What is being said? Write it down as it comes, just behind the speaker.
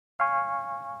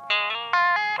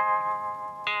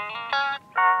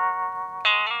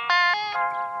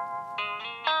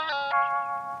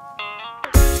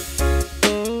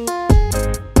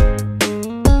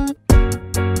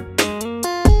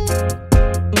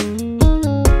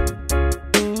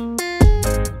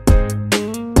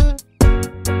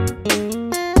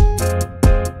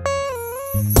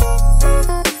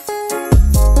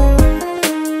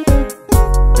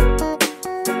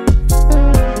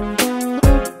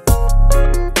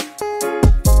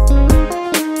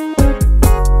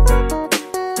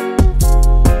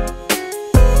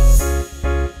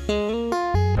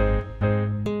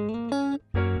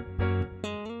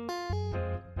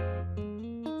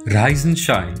Rise and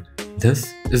shine.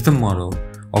 This is the motto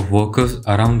of workers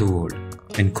around the world,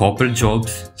 in corporate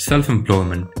jobs,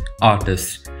 self-employment,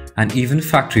 artists, and even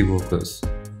factory workers.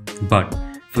 But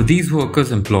for these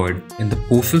workers employed in the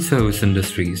postal service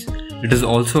industries, it is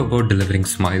also about delivering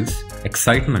smiles,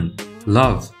 excitement,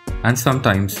 love, and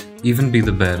sometimes even be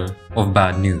the bearer of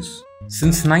bad news.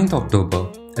 Since 9th October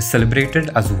is celebrated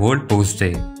as World Post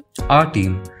Day, our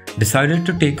team decided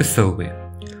to take a survey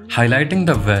highlighting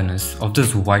the awareness of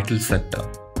this vital sector.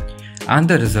 And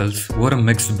the results were a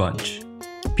mixed bunch.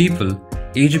 People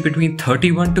aged between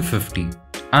 31 to 50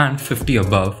 and 50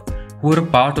 above who were a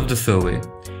part of the survey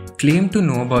claimed to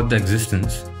know about the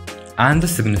existence and the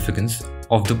significance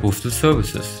of the postal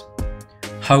services.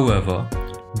 However,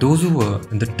 those who were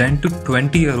in the 10 to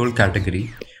 20-year-old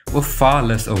category were far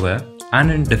less aware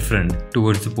and indifferent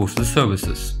towards the postal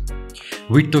services.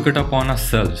 We took it upon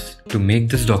ourselves to make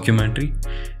this documentary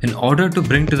in order to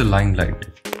bring to the limelight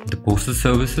the postal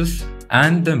services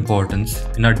and the importance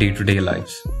in our day-to-day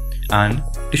lives, and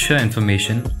to share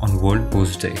information on World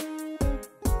Post Day.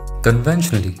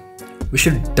 Conventionally, we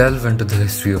should delve into the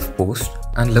history of post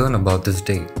and learn about this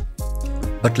day.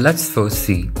 But let's first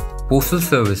see postal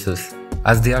services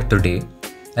as they are today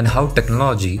and how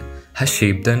technology has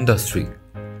shaped the industry.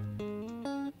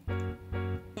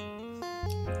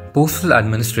 Postal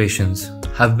administrations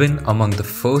have been among the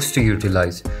first to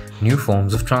utilize new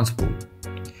forms of transport.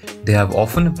 They have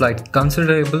often applied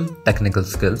considerable technical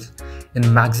skills in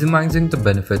maximizing the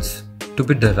benefits to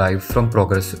be derived from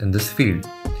progress in this field,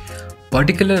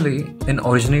 particularly in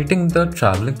originating the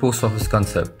traveling post office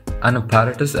concept, an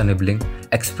apparatus enabling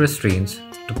express trains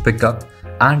to pick up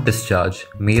and discharge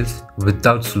mails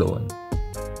without slowing.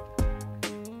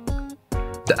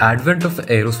 The advent of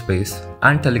aerospace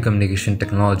and telecommunication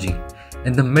technology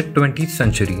in the mid-20th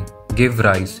century gave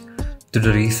rise to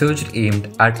the research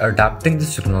aimed at adapting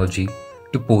this technology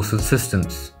to postal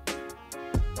systems.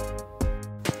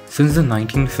 Since the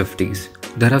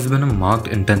 1950s, there has been a marked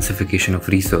intensification of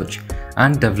research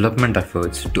and development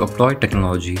efforts to apply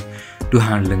technology to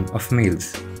handling of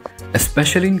mails,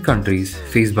 especially in countries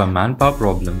faced by manpower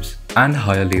problems and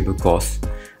higher labor costs.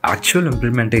 Actual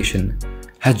implementation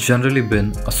has generally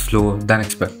been slower than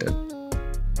expected.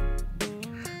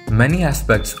 Many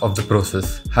aspects of the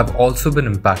process have also been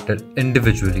impacted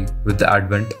individually with the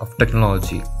advent of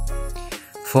technology.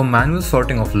 For manual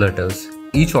sorting of letters,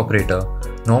 each operator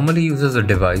normally uses a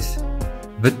device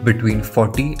with between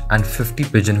 40 and 50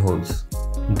 pigeonholes.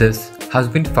 This has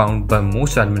been found by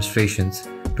most administrations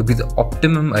to be the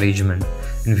optimum arrangement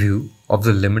in view of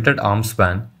the limited arm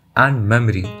span and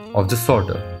memory of the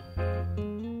sorter.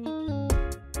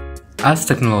 As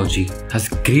technology has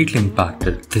greatly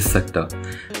impacted this sector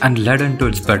and led into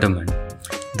its betterment,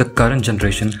 the current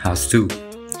generation has too.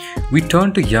 We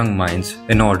turn to young minds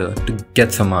in order to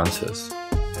get some answers.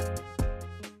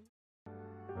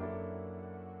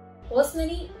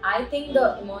 Personally, I think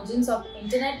the emergence of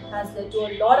internet has led to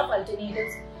a lot of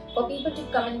alternatives for people to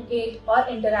communicate or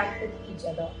interact with each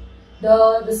other.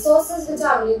 The resources which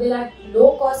are available at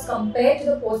low cost compared to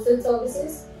the postal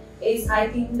services is, I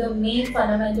think, the main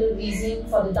fundamental reason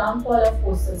for the downfall of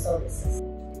postal services.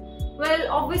 Well,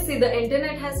 obviously the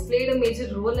internet has played a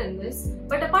major role in this,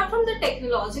 but apart from the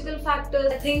technological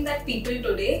factors, I think that people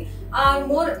today are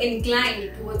more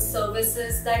inclined towards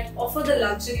services that offer the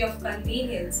luxury of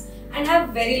convenience and have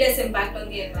very less impact on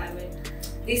the environment.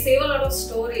 They save a lot of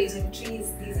storage and trees,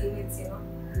 diesel bits,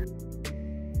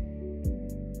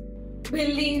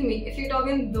 Believe me, if you talk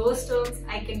in those terms,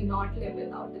 I cannot live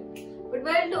without it. But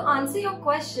well, to answer your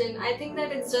question, I think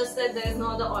that it's just that there is no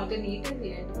other alternative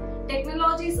yet.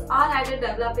 Technologies are at a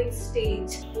developing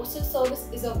stage. Postal service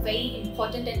is a very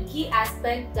important and key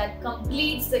aspect that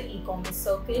completes the e-commerce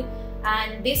circle,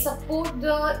 and they support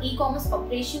the e-commerce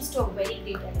operations to a very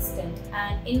great extent.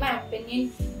 And in my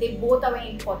opinion, they both are very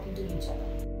important to each other.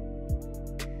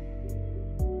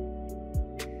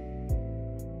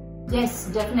 Yes,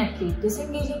 definitely.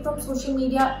 Disengaging from social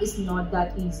media is not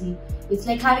that easy. It's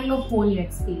like having a whole new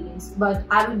experience. But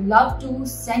I would love to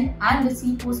send and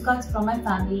receive postcards from my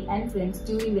family and friends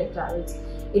during their travels.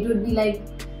 It would be like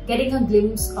getting a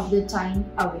glimpse of the time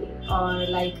away, or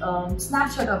like a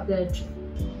snapshot of their trip.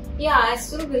 Yeah, I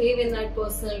still believe in that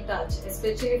personal touch,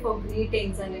 especially for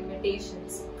greetings and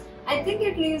invitations. I think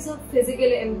it leaves a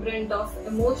physical imprint of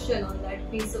emotion on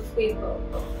that piece of paper.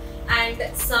 And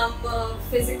some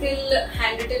physical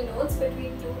handwritten notes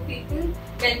between two people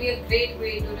can be a great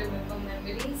way to remember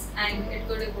memories, and it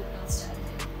could evoke nostalgia.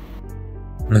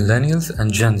 Millennials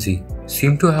and Gen Z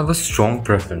seem to have a strong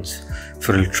preference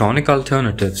for electronic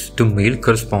alternatives to mail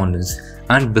correspondence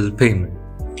and bill payment.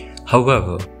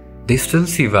 However, they still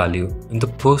see value in the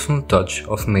personal touch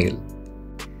of mail.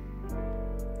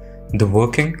 The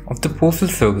working of the postal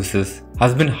services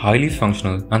has been highly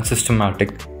functional and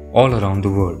systematic all around the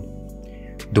world.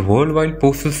 The worldwide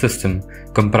postal system,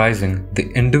 comprising the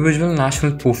individual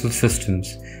national postal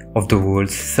systems of the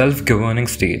world's self-governing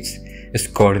states, is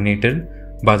coordinated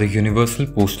by the Universal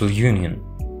Postal Union,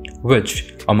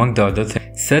 which, among the other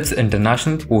things, sets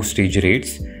international postage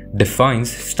rates, defines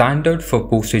standard for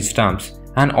postage stamps,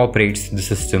 and operates the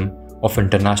system of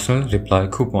international reply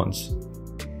coupons.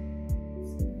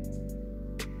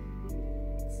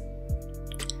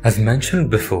 As mentioned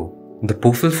before, the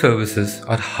postal services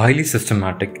are highly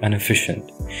systematic and efficient.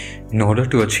 In order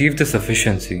to achieve this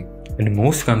efficiency, in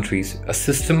most countries, a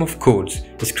system of codes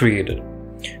is created,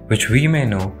 which we may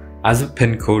know as a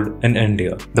PIN code in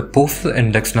India. The Postal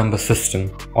Index Number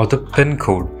System, or the PIN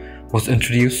code, was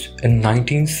introduced in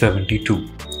 1972.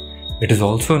 It is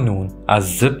also known as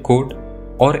zip code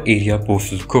or area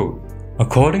postal code.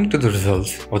 According to the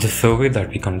results of the survey that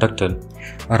we conducted,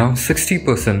 around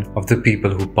 60% of the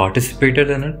people who participated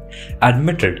in it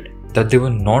admitted that they were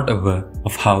not aware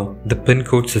of how the PIN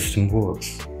code system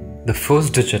works. The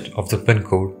first digit of the PIN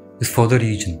code is for the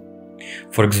region.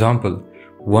 For example,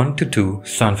 1 to 2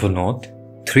 stand for North,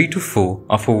 3 to 4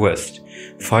 are for West,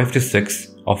 5 to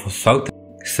 6 are for South,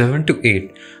 7 to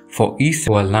 8 for East,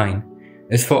 while 9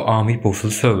 is for Army Postal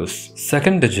Service.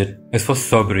 Second digit is for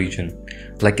sub-region,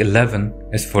 like 11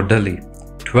 is for Delhi,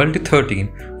 12 to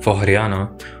 13 for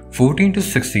Haryana, 14 to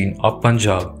 16 are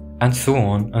Punjab, and so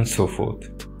on and so forth.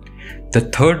 The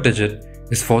third digit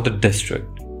is for the district.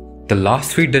 The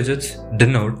last 3 digits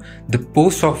denote the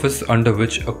post office under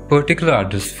which a particular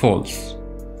address falls.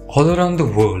 All around the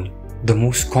world, the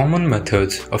most common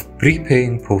methods of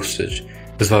prepaying postage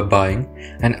is by buying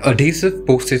an adhesive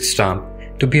postage stamp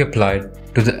to be applied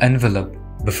to the envelope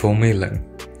before mailing.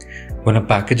 When a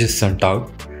package is sent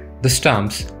out, the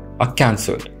stamps are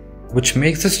cancelled, which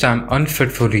makes the stamp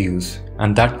unfit for reuse,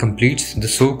 and that completes the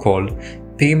so-called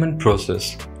payment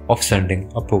process of sending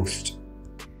a post.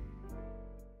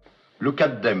 Look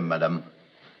at them, madam.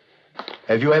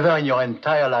 Have you ever in your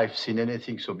entire life seen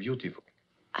anything so beautiful?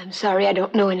 I'm sorry, I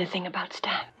don't know anything about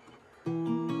stamps.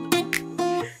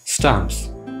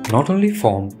 Stamps not only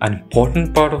form an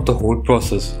important part of the whole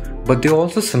process, but they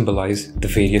also symbolize the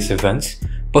various events,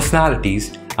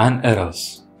 personalities, and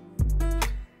eras.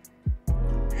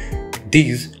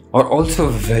 These are also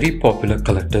a very popular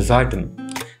collector's item.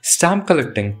 Stamp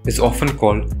collecting is often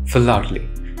called philately,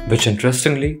 which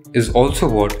interestingly is also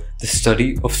what the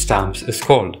study of stamps is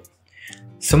called.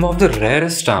 Some of the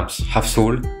rarest stamps have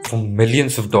sold for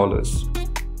millions of dollars.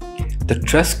 The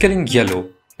Tress-killing yellow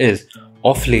is,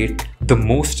 of late, the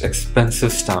most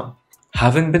expensive stamp,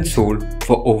 having been sold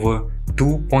for over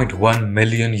 2.1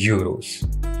 million euros.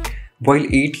 While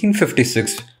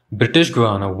 1856 British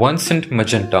Guiana 1 cent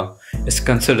magenta is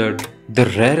considered the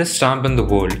rarest stamp in the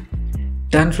world,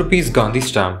 10 rupees Gandhi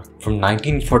stamp from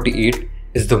 1948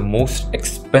 is the most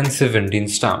expensive Indian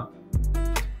stamp.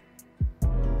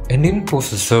 Indian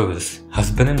Postal Service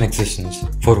has been in existence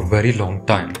for a very long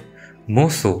time. More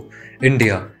so,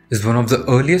 India is one of the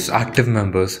earliest active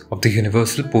members of the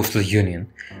Universal Postal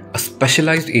Union, a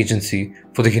specialized agency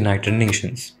for the United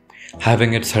Nations,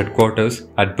 having its headquarters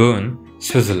at Bern,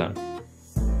 Switzerland.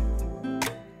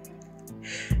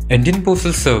 Indian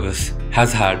Postal Service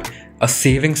has had a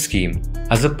savings scheme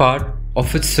as a part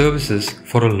of its services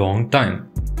for a long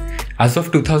time. As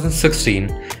of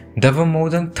 2016, there were more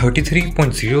than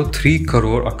 33.03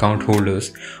 crore account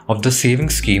holders of the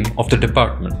savings scheme of the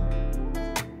department.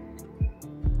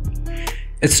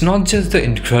 It's not just the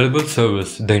incredible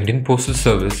service, the Indian Postal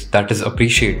Service, that is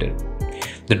appreciated.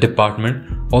 The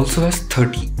department also has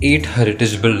 38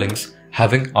 heritage buildings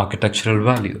having architectural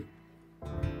value.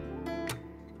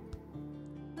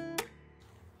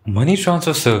 Money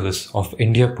transfer service of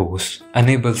India Post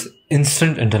enables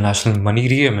instant international money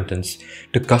remittance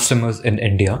to customers in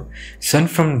India sent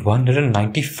from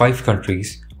 195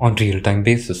 countries on real-time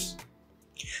basis.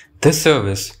 This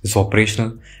service is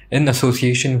operational in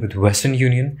association with Western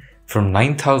Union from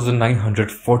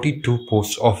 9,942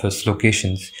 post office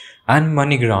locations and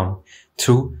MoneyGram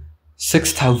through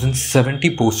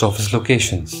 6,070 post office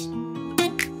locations.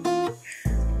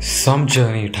 Some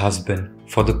journey it has been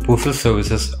for the postal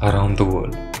services around the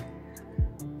world.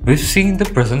 We've seen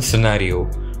the present scenario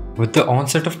with the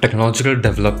onset of technological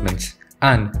developments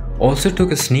and also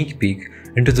took a sneak peek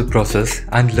into the process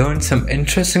and learned some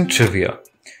interesting trivia.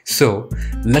 So,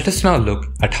 let us now look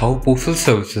at how postal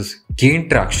services gained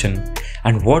traction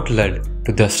and what led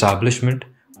to the establishment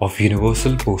of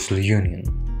Universal Postal Union.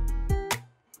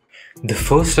 The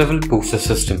first ever postal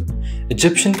system,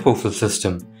 Egyptian postal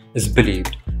system, is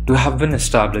believed to have been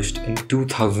established in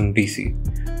 2000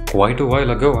 BC, quite a while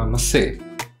ago I must say.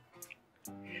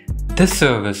 This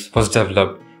service was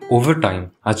developed over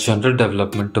time as general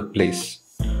development took place.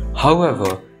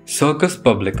 However, Circus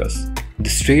Publicus, the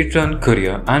straight-run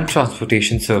courier and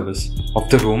transportation service of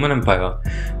the Roman Empire,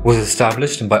 was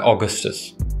established by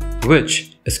Augustus,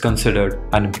 which is considered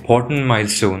an important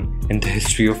milestone in the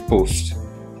history of post.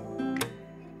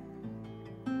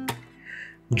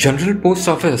 General Post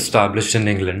Office established in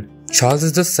England, Charles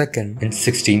II in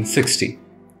 1660.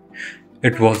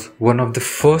 It was one of the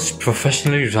first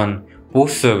professionally run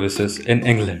post services in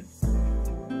England.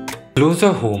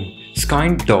 Closer home,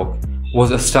 Skye Dock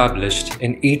was established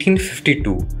in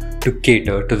 1852 to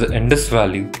cater to the Indus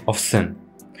Valley of Sindh.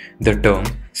 The term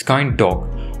Skye Dock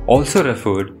also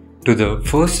referred to the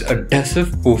first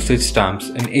adhesive postage stamps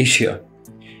in Asia.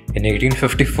 In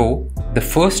 1854, the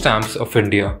first stamps of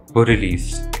India were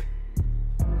released.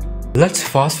 Let's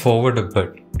fast forward a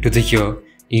bit to the year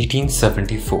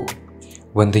 1874,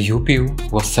 when the UPU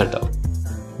was set up.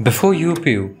 Before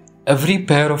UPU, every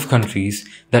pair of countries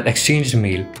that exchanged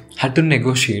mail had to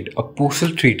negotiate a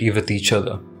postal treaty with each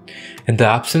other. In the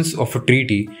absence of a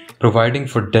treaty providing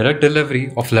for direct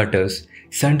delivery of letters,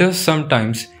 senders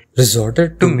sometimes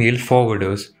resorted to mail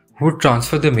forwarders who would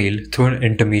transfer the mail through an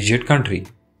intermediate country.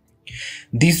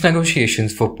 These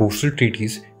negotiations for postal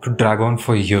treaties could drag on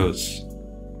for years.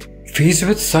 Faced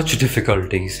with such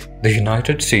difficulties, the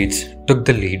United States took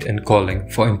the lead in calling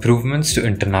for improvements to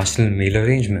international mail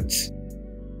arrangements.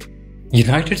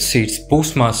 United States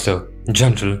Postmaster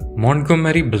General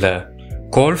Montgomery Blair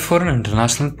called for an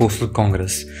International Postal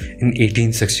Congress in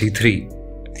 1863.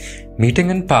 Meeting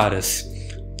in Paris,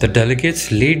 the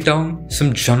delegates laid down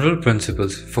some general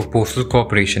principles for postal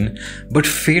cooperation but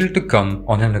failed to come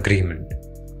on an agreement.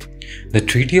 The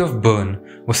Treaty of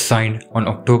Berne was signed on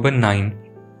October 9,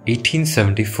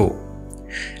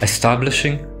 1874,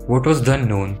 establishing what was then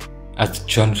known as the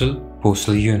General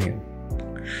Postal Union.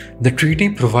 The treaty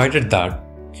provided that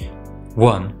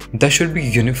 1. There should be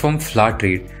uniform flat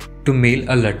rate to mail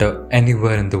a letter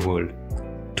anywhere in the world.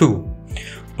 2.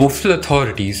 Postal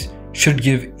authorities should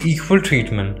give equal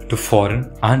treatment to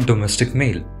foreign and domestic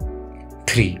mail.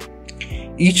 3.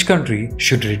 Each country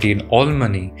should retain all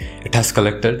money it has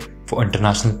collected for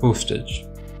international postage.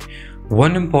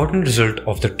 One important result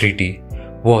of the treaty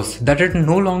was that it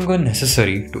no longer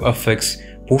necessary to affix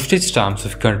postage stamps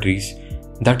of countries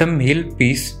that a mail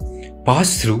piece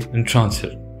passed through in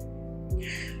transit.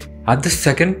 At the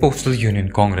Second Postal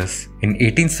Union Congress in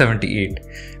 1878,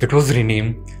 it was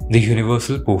renamed the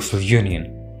Universal Postal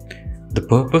Union. The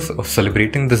purpose of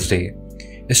celebrating this day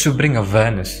is to bring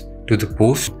awareness to the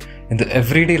post in the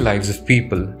everyday lives of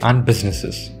people and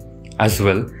businesses, as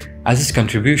well as its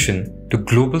contribution to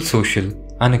global social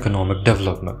and economic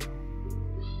development.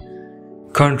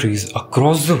 Countries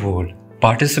across the world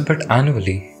participate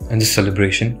annually in the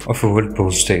celebration of World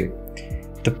Post Day.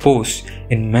 The post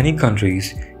in many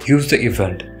countries use the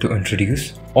event to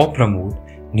introduce or promote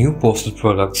new postal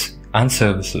products and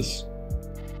services.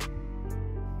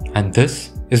 And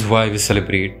this is why we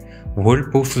celebrate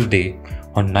World Postal Day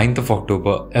on 9th of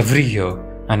October every year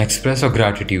and express our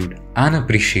gratitude and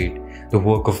appreciate the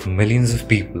work of millions of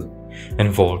people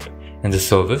involved in the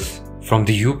service, from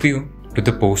the UPU to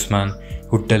the postman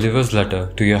who delivers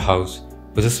letter to your house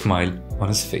with a smile on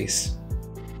his face.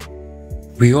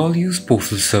 We all use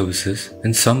postal services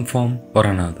in some form or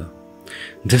another.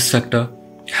 This sector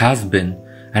has been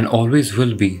and always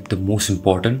will be the most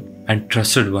important and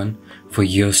trusted one for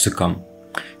years to come.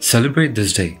 Celebrate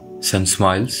this day. Send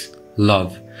smiles,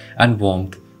 love, and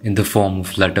warmth in the form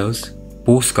of letters,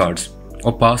 postcards,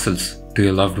 or parcels to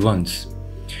your loved ones.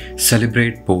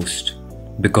 Celebrate post,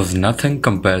 because nothing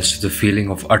compares to the feeling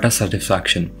of utter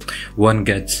satisfaction one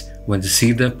gets when they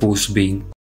see their post being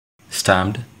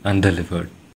stamped and delivered.